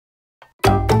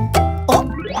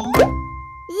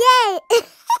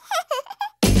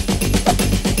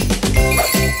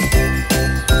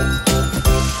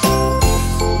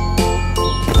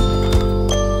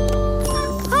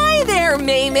Hi there,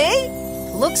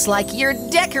 Maymay. Looks like you're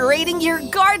decorating your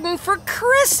garden for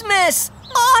Christmas.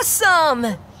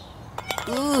 Awesome!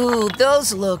 Ooh,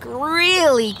 those look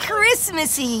really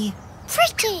Christmassy.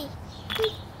 Pretty.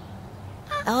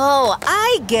 Oh,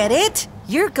 I get it.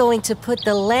 You're going to put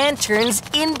the lanterns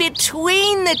in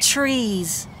between the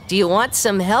trees. Do you want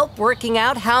some help working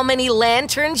out how many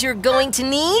lanterns you're going to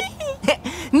need?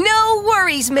 No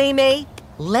worries, Maymay.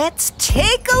 Let's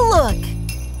take a look.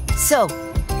 So,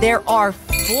 there are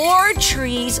 4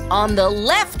 trees on the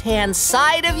left-hand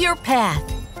side of your path.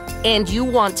 And you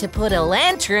want to put a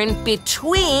lantern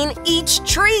between each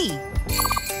tree.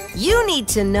 You need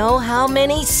to know how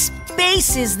many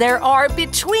spaces there are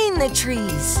between the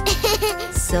trees.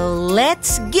 So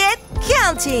let's get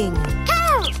counting.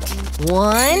 Count.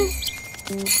 1,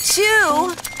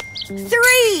 2,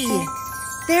 3.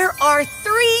 There are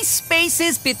 3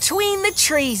 spaces between the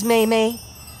trees, Maymay.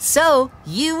 So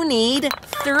you need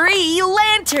 3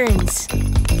 lanterns. 1,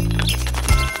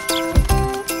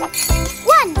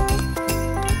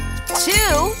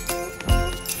 2,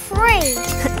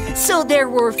 3. So there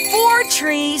were 4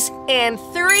 trees and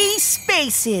 3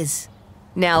 spaces.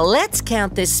 Now let's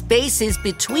count the spaces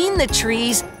between the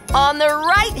trees on the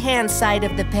right-hand side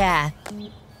of the path.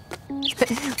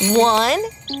 1,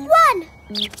 1,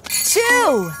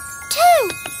 2. 2.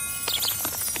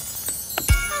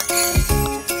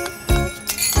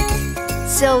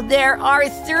 So there are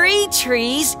 3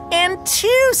 trees and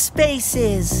 2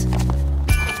 spaces.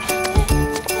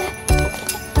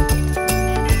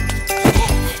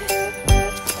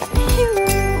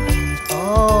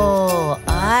 Oh,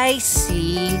 I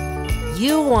see.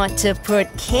 You want to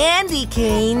put candy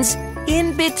canes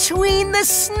in between the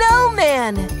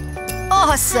snowmen.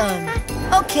 Awesome.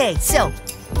 Okay, so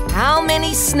how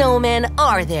many snowmen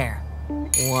are there?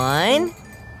 1,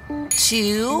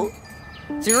 2,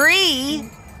 3,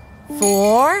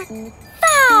 4.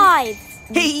 5.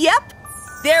 Yep,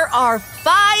 there are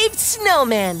 5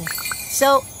 snowmen.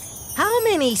 So, how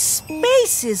many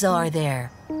spaces are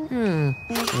there?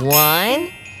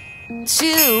 1,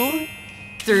 2,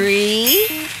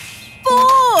 3,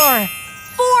 4.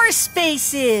 4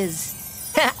 spaces.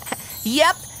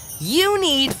 Yep, you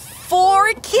need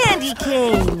 4 candy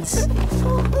canes.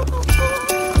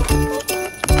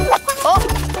 Oh,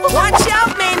 watch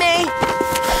out, Maymay.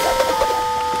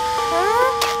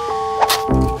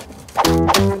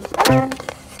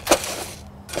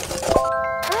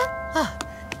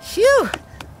 Phew!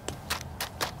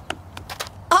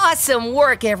 Awesome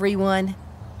work, everyone.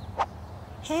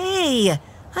 Hey,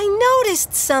 I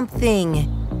noticed something.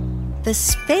 The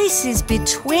spaces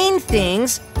between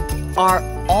things are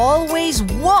always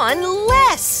 1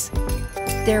 less.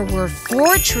 There were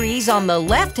 4 trees on the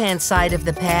left-hand side of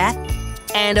the path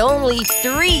and only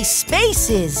 3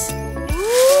 spaces.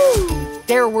 Ooh.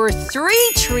 There were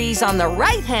 3 trees on the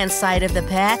right-hand side of the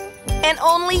path and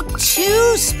only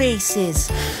 2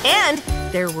 spaces. And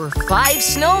there were 5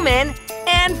 snowmen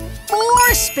and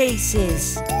 4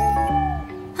 spaces.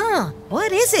 Huh,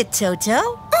 what is it,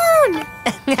 Toto?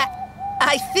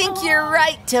 I think you're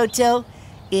right, Toto.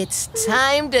 It's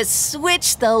time to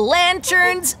switch the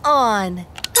lanterns on.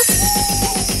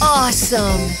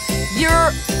 Awesome!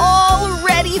 You're all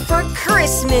ready for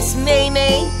Christmas,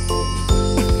 Maymay.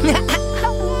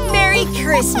 Merry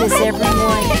Christmas,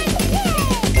 everyone.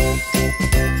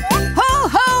 Ho,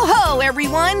 ho, ho,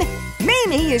 everyone!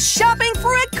 Maymay is shopping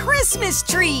for a Christmas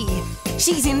tree.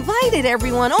 She's invited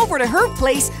everyone over to her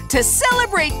place to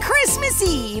celebrate Christmas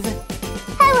Eve.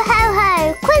 Ho, ho,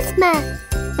 ho, Christmas.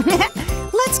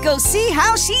 Let's go see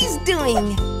how she's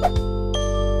doing.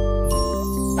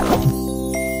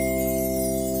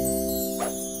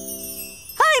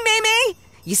 Hi, Maymay.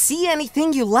 You see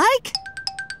anything you like?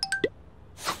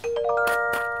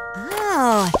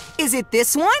 Oh, is it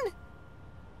this one?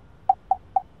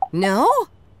 No?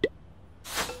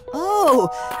 Oh,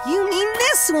 you mean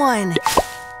this one.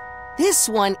 This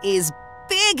one is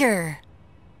bigger.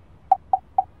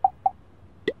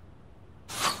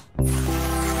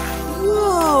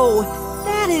 Whoa,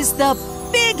 that is the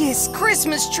biggest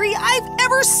Christmas tree I've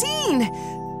ever seen.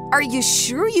 Are you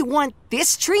sure you want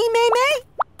this tree, Maymay?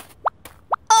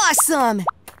 Awesome.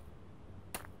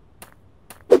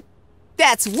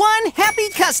 That's one happy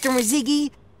customer,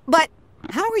 Ziggy. But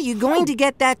how are you going to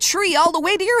get that tree all the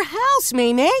way to your house,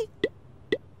 Maymay?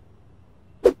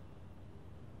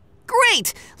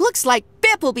 Great! Looks like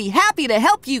Bip will be happy to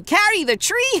help you carry the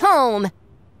tree home.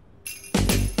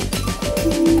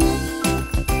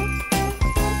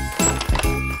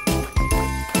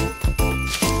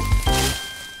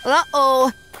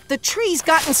 Uh-oh, the tree's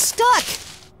gotten stuck.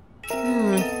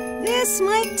 This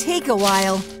might take a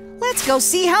while. Let's go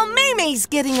see how Maymay's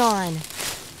getting on.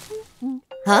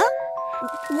 Huh?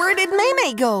 Where did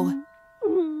Maymay go?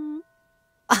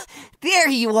 There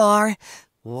you are.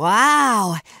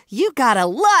 Wow, you got a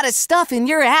lot of stuff in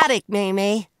your attic,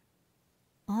 Maymay.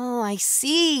 Oh, I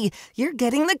see. You're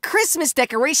getting the Christmas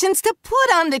decorations to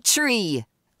put on the tree.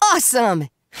 Awesome!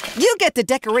 You get the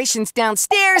decorations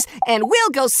downstairs, and we'll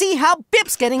go see how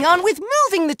Bip's getting on with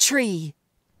moving the tree.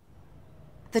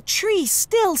 The tree's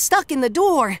still stuck in the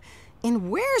door. And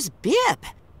where's Bip?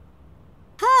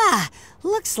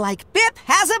 Looks like Bip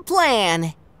has a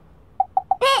plan.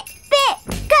 Bip, Bip,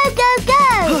 go, go,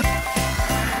 go!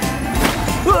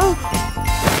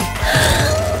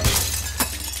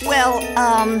 Well,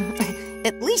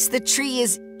 at least the tree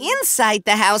is inside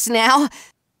the house now.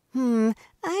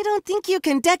 I don't think you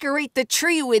can decorate the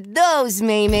tree with those,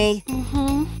 Maymay.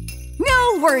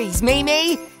 No worries,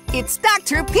 Maymay. It's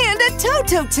Dr. Panda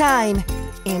Toto time.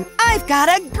 And I've got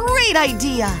a great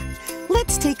idea.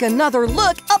 Let's take another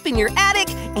look up in your attic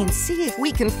and see if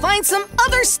we can find some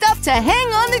other stuff to hang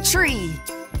on the tree.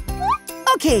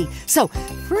 Okay, so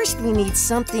first we need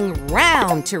something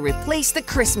round to replace the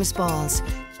Christmas balls.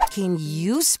 Can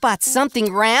you spot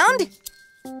something round?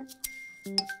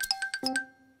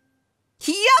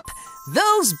 Yup!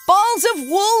 Those balls of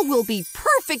wool will be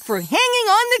perfect for hanging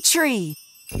on the tree.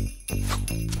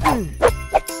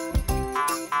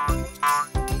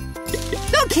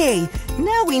 Okay,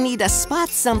 now we need to spot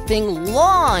something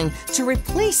long to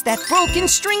replace that broken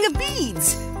string of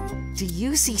beads. Do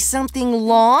you see something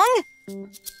long?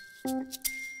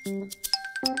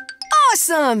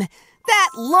 Awesome! That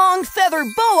long feather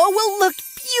boa will look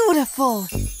beautiful.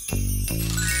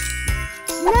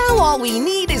 Now all we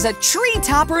need is a tree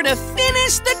topper to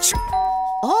finish the tree.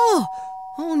 Oh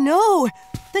no!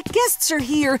 The guests are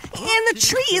here and the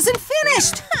tree isn't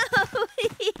finished.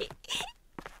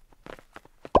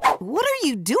 What are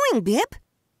you doing, Bip?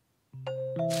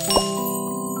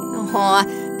 Aw,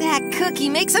 that cookie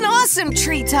makes an awesome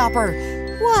tree topper.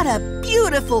 What a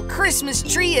beautiful Christmas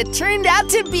tree it turned out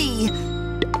to be.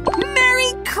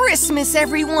 Merry Christmas,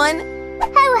 everyone! Ho,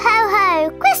 ho,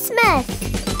 ho, Christmas!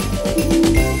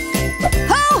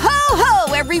 Ho, ho,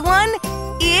 ho, everyone!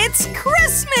 It's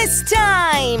Christmas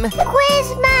time!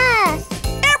 Christmas!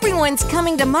 Everyone's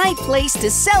coming to my place to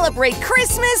celebrate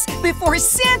Christmas before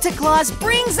Santa Claus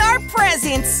brings our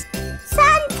presents.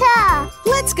 Santa!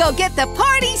 Let's go get the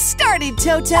party started,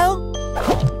 Toto.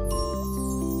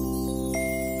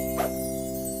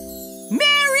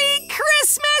 Merry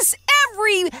Christmas,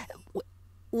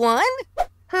 everyone!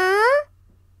 Huh?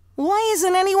 Why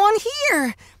isn't anyone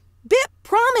here? Bip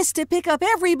promised to pick up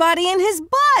everybody in his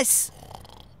bus.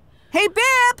 Hey,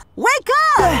 Bip, wake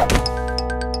up!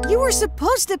 You were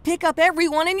supposed to pick up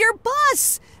everyone in your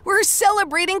bus. We're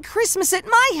celebrating Christmas at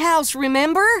my house,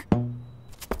 remember?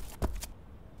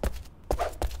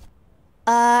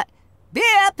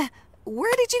 Bip,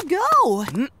 where did you go?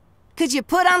 Could you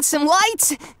put on some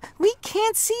lights? We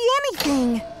can't see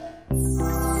anything.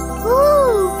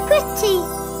 Ooh, pretty.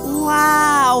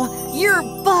 Wow, your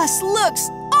bus looks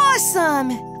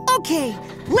awesome. Okay,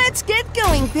 let's get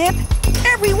going, Bip.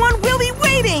 Everyone will be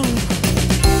waiting.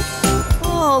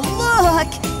 Oh, look,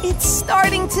 it's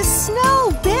starting to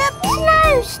snow, Bip.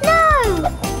 Snow, snow.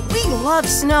 We love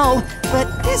snow,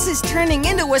 but this is turning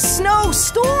into a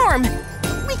snowstorm.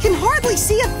 We can hardly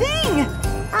see a thing.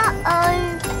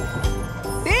 Uh-oh.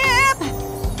 Bip!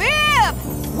 Bip!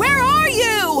 Where are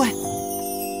you?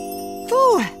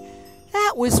 Whew,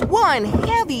 that was one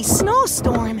heavy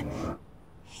snowstorm.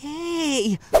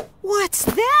 Hey, what's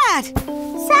that?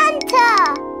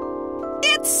 Santa!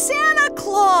 It's Santa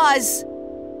Claus!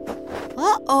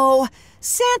 Uh-oh,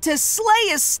 Santa's sleigh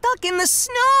is stuck in the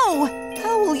snow.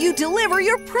 How will you deliver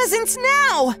your presents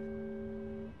now?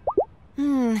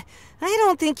 I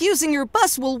don't think using your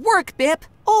bus will work, Bip.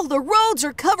 All the roads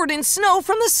are covered in snow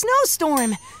from the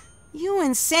snowstorm. You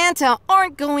and Santa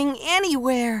aren't going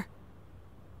anywhere.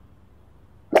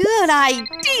 Good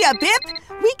idea, Bip!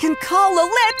 We can call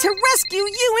Lilette to rescue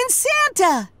you and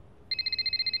Santa!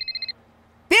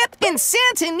 Bip and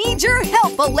Santa need your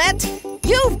help, Lilette!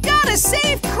 You've got to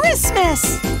save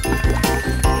Christmas!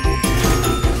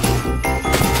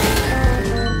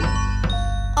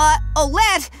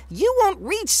 Lilette, you won't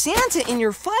reach Santa in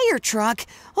your fire truck.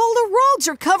 All the roads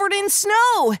are covered in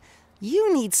snow.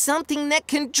 You need something that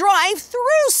can drive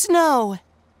through snow.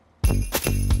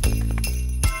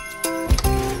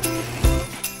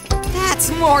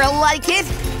 That's more like it.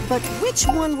 But which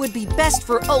one would be best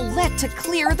for Olette to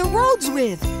clear the roads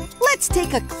with? Let's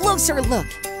take a closer look.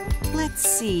 Let's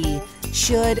see.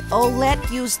 Should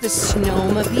Olette use the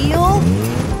snowmobile?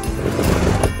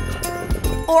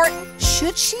 Or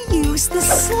should she use the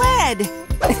sled?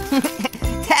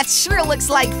 That sure looks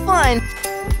like fun.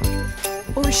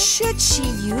 Or should she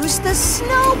use the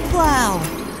snowplow?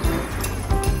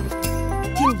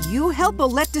 Can you help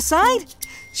Olette decide?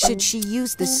 Should she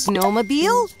use the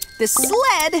snowmobile, the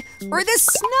sled, or the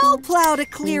snowplow to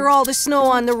clear all the snow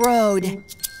on the road?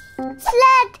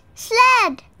 Sled!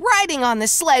 Sled! Riding on the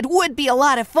sled would be a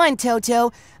lot of fun,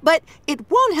 Toto, but it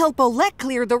won't help Olette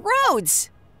clear the roads.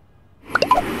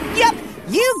 Yep,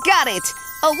 you got it!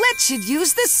 Olette should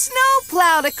use the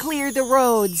snowplow to clear the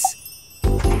roads.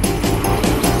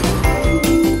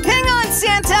 Hang on,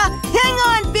 Santa! Hang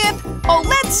on, Bip!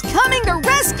 Olette's coming to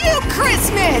rescue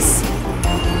Christmas!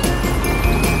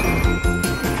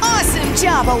 Awesome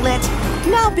job, Olette!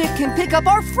 Now Bip can pick up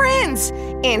our friends,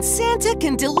 and Santa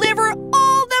can deliver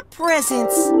all the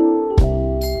presents.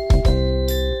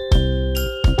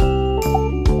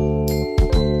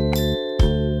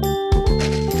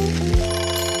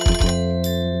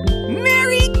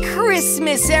 Merry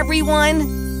Christmas, everyone!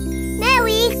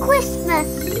 Merry Christmas!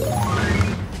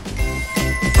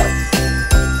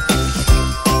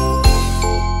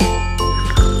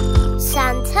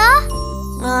 Santa?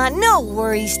 No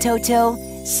worries, Toto.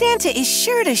 Santa is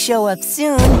sure to show up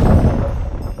soon.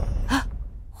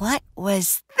 What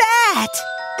was that?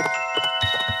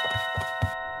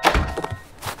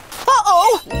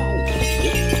 Uh-oh!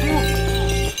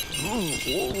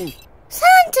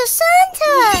 Santa!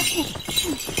 Santa!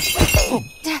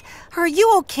 Are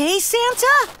you okay,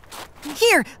 Santa?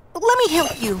 Here, let me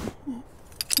help you.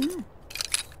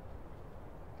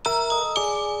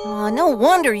 Oh, no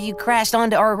wonder you crashed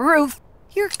onto our roof.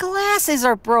 Your glasses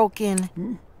are broken.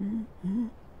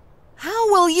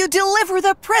 How will you deliver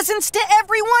the presents to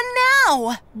everyone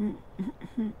now?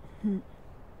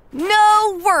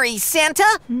 No worries,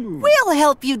 Santa. We'll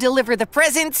help you deliver the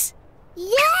presents.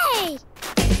 Yay!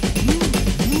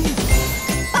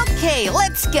 Okay,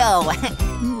 let's go.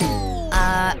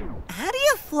 How do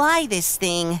you fly this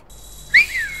thing?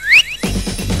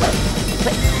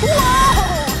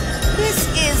 Whoa! This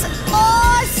is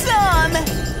awesome!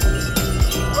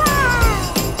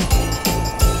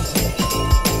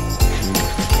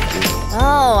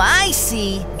 Oh, I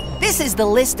see. This is the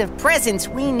list of presents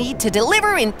we need to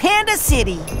deliver in Panda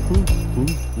City.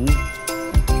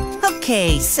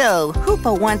 Okay, so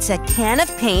Hoopa wants a can of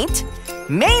paint,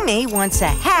 Maymay wants a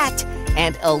hat,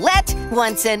 and Olette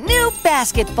wants a new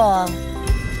basketball.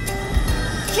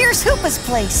 Here's Hoopa's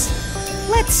place.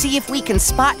 Let's see if we can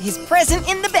spot his present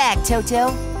in the bag,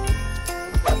 Toto.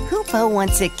 Hoopa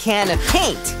wants a can of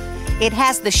paint. It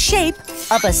has the shape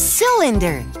of a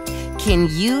cylinder. Can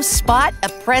you spot a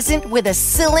present with a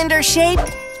cylinder shape?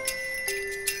 Paint!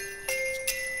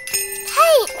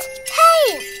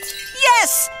 Paint!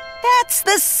 Yes! That's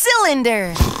the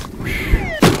cylinder!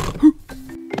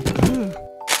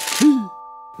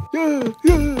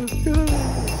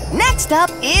 Next up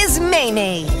is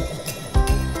Maymay.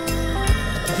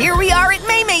 Here we are at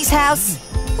Maymay's house.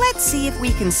 Let's see if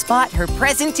we can spot her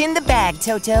present in the bag,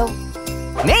 Toto.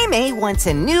 Maymay wants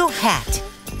a new hat.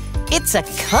 It's a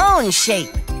cone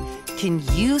shape. Can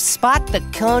you spot the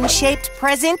cone-shaped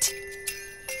present?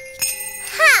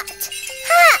 Hat!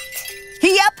 Hat!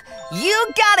 Yep,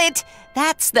 you got it.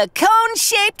 That's the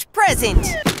cone-shaped present.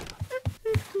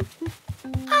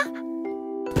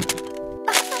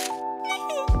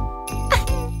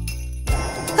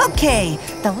 Okay,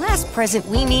 the last present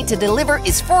we need to deliver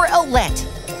is for Olette.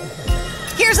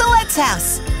 Here's Olette's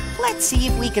house. Let's see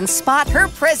if we can spot her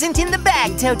present in the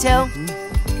bag, Toto.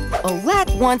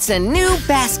 Olette wants a new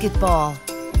basketball.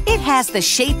 It has the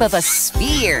shape of a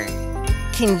sphere.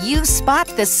 Can you spot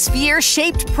the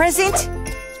sphere-shaped present?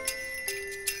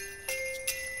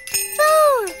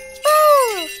 Boo!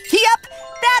 Boo! Yep,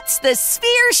 that's the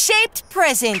sphere-shaped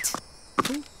present.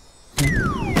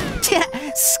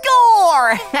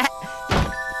 Score!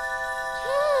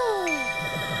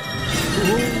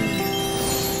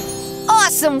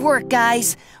 Awesome work,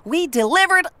 guys. We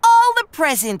delivered all the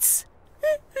presents.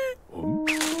 Ooh,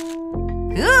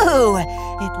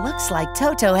 it looks like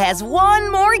Toto has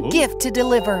one more gift to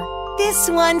deliver. This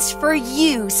one's for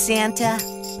you, Santa.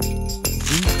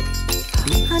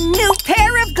 A new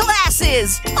pair of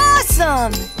glasses!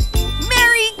 Awesome!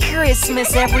 Merry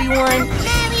Christmas, everyone!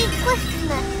 Merry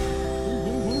Christmas!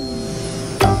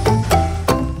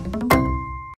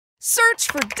 Search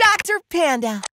for Dr. Panda.